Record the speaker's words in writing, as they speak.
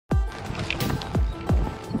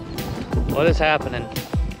What is happening?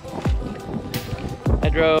 I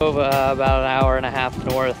drove about an hour and a half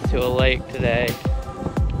north to a lake today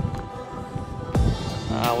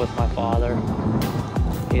with my father.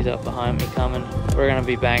 He's up behind me coming. We're gonna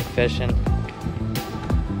be bank fishing.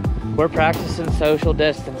 We're practicing social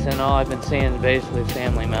distancing. All I've been seeing is basically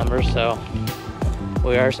family members, so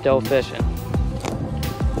we are still fishing.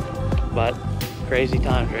 But crazy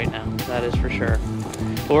times right now, that is for sure.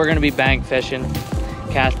 But we're gonna be bank fishing,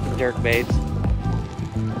 casting jerkbaits.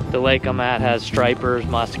 The lake I'm at has stripers,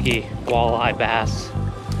 muskie, walleye, bass.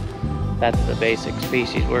 That's the basic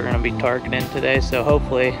species we're gonna be targeting today, so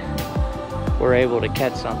hopefully we're able to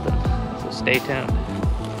catch something. So stay tuned.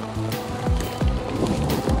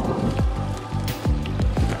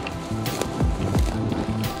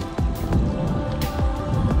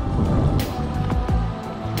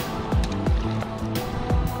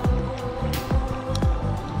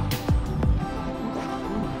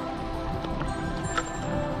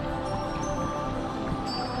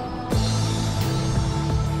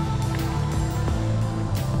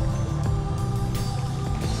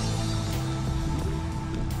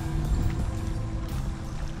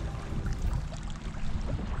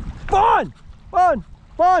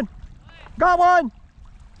 Fun! Got one!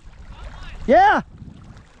 Yeah!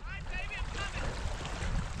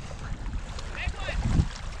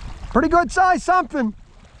 Pretty good size something.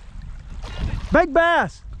 Big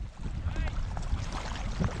bass.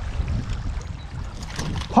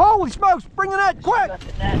 Holy smokes, bring the net quick!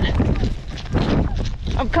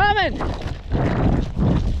 I'm coming!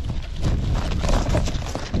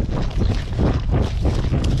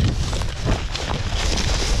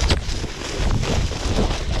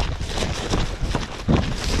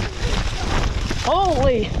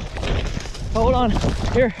 Holy! Hold on,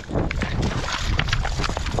 here.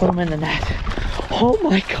 Put him in the net. Oh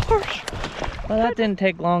my gosh! Well, that didn't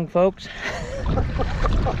take long, folks.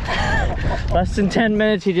 Less than 10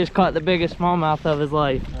 minutes, he just caught the biggest smallmouth of his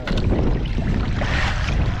life.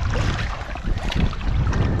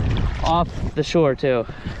 Off the shore, too.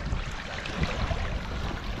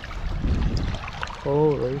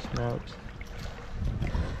 Holy smokes.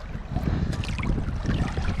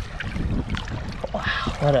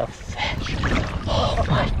 Wow, what a fish. Oh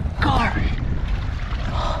my gosh.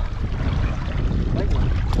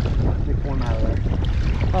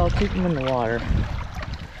 Oh, keep him in the water.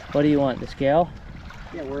 What do you want, the scale?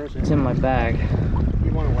 Yeah, where is it? It's in my bag.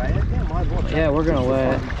 You want to weigh it? Yeah, might as well. Yeah, we're gonna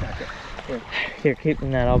weigh it. Here, keep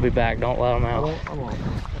him that. I'll be back. Don't let him out. I won't.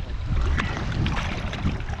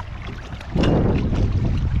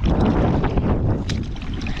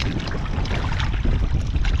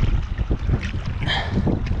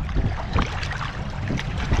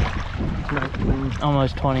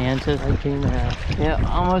 Almost 20 inches. 19 and a half. Yeah,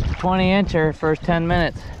 almost a 20 incher first 10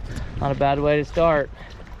 minutes. Not a bad way to start.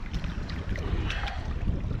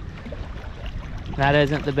 That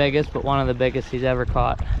isn't the biggest, but one of the biggest he's ever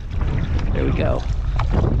caught. There we go.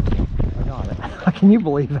 I got it. Can you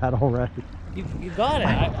believe that already? You got it.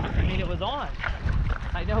 I mean, it was on.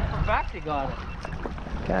 I know for a fact you got it.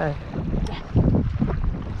 Okay.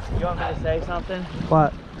 You want me to say something?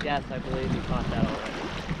 What? Yes, I believe you caught that already.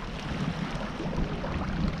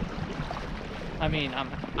 I mean,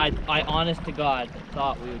 I honest to God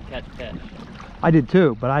thought we would catch fish. I did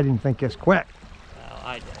too, but I didn't think this quick. Well,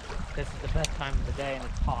 I did. This is the best time of the day and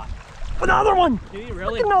it's hot. Another one! Do you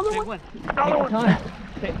really? Another Big one! one. Another one!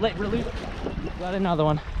 Okay, release. Got another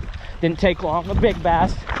one. Didn't take long. A big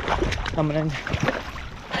bass coming in.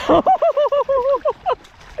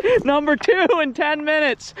 Number 2 in 10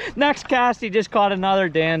 minutes. Next cast, he just caught another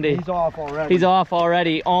dandy. He's off already. He's off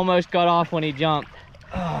already. Almost got off when he jumped.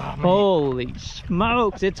 Oh, holy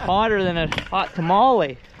smokes, it's hotter than a hot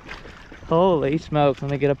tamale. Holy smokes,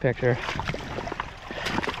 let me get a picture.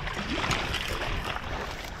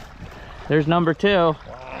 There's number 2. Wow.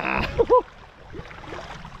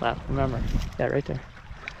 Wow, remember, yeah, right there.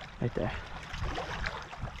 Right there.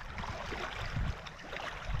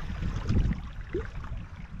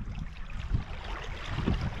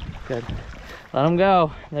 Good. Let him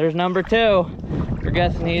go. There's number 2. We're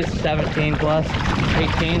guessing he's 17 plus,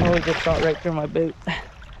 18. Oh, he just shot right through my boot.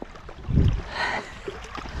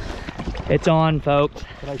 It's on, folks.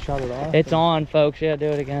 Did I shut it off? It's on, folks. Yeah, do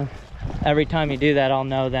it again. Every time you do that, I'll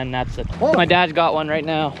know then that's it. Oh. My dad's got one right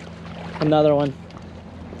now. Another one.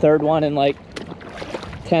 Third one in like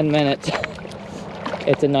 10 minutes.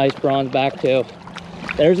 It's a nice bronze back too.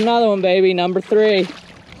 There's another one, baby. Number 3.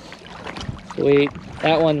 Sweet.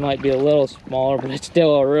 That one might be a little smaller, but it's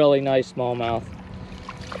still a really nice smallmouth.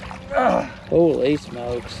 Holy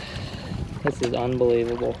smokes. This is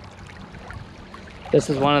unbelievable. This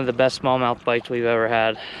is one of the best smallmouth bites we've ever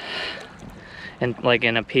had. And like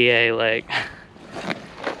in a PA, like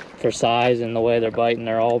for size and the way they're biting,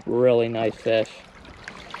 they're all really nice fish.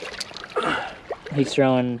 He's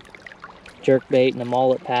throwing jerkbait in the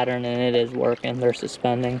mullet pattern and it is working. They're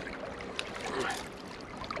suspending.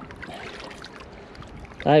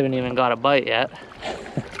 I haven't even got a bite yet.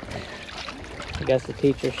 I guess the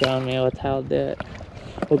teacher's showing me how to do it.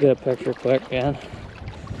 We'll get a picture quick again.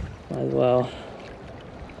 Might as well.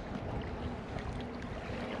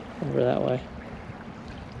 Over that way.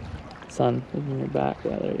 Sun is in your back.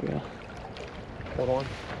 Yeah, there you go. Hold on.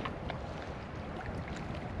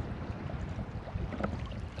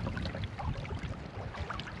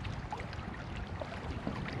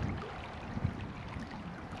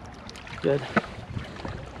 Good.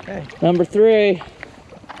 Okay. Number 3.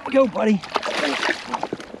 Go, buddy.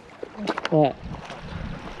 What?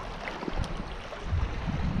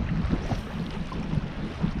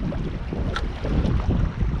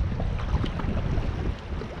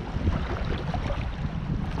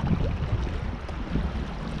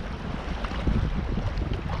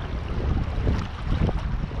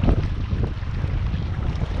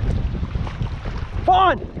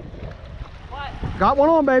 On! What? Got one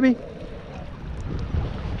on, baby.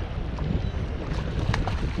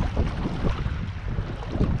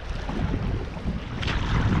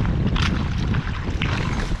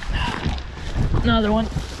 Another one.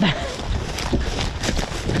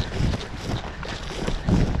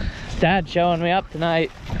 Dad's showing me up tonight.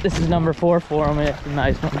 This is number 4 for him. It's a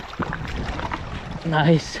nice one.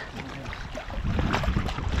 Nice.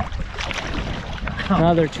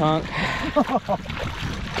 Another chunk.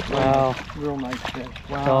 Wow. Real nice fish.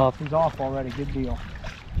 Wow. Tough. He's off already. Good deal.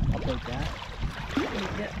 I'll take that.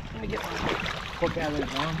 Let me get my hook out of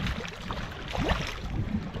his arm.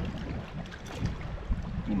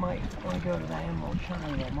 You might want to go to that emerald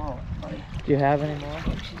shiny or mullet, buddy. Do you have any more?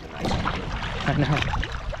 She's a nice one. I know.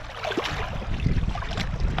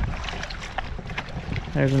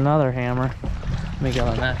 There's another hammer. Let me go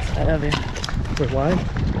on that side of you. Wait, why?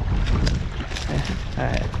 Okay.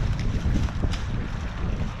 Alright.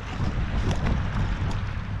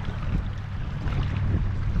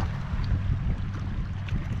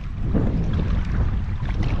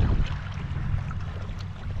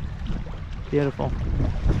 Beautiful.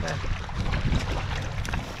 Okay.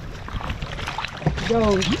 Go.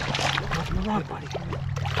 You're right, buddy.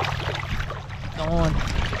 Go on.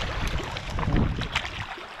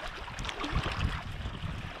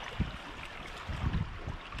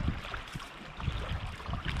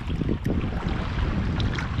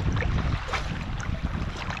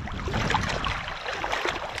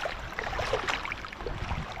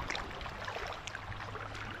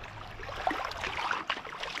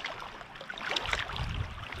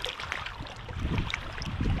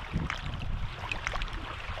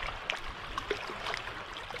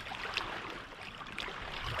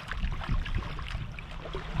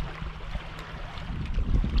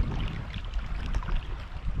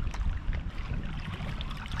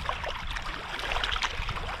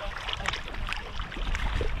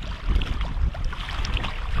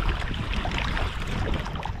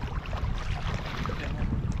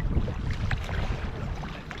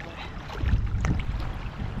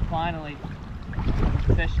 Finally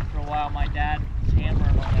fishing for a while. My dad's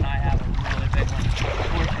hammering one and I have a really big one.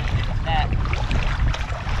 Fortunately, it's that.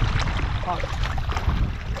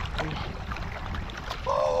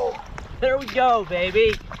 Oh, there we go,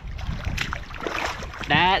 baby.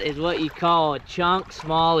 That is what you call a chunk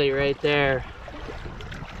smallie right there.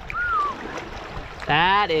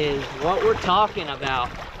 That is what we're talking about.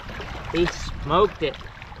 He smoked it.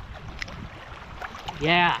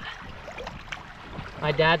 Yeah.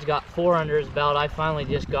 My dad's got 4 under his belt. I finally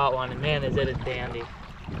just got one, and man, is it a dandy.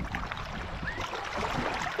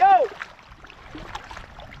 Go!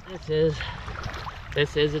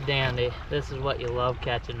 This is a dandy. This is what you love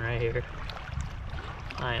catching right here.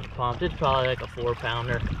 I am pumped. It's probably like a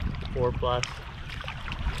 4-pounder, 4 plus.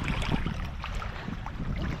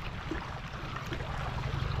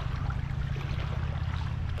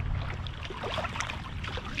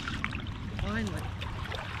 Finally.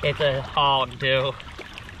 It's a hog too.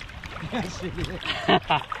 Yes, it is.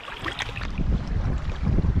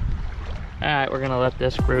 Alright, we're gonna let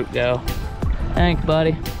this fruit go. Thanks,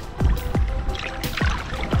 buddy.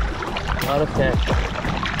 What a fish.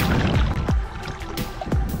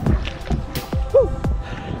 Woo.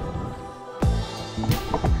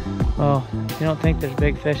 Well, if you don't think there's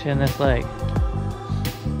big fish in this lake,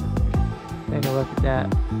 take a look at that.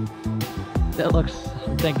 That looks,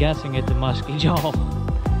 I'm guessing it's a musky jaw.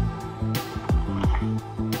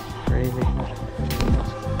 Crazy.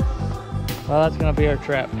 Well, that's gonna be our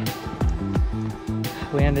trip.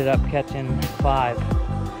 We ended up catching 5.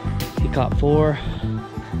 He caught 4.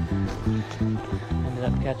 Ended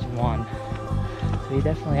up catching 1. So he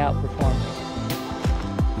definitely outperformed me.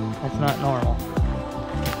 That's not normal.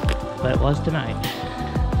 But it was tonight.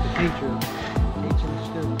 The teacher teaching the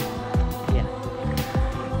student.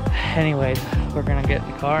 Yeah. Anyways, we're gonna get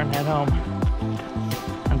in the car and head home.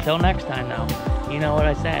 Until next time though, you know what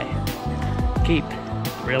I say. Keep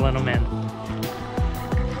reeling them in.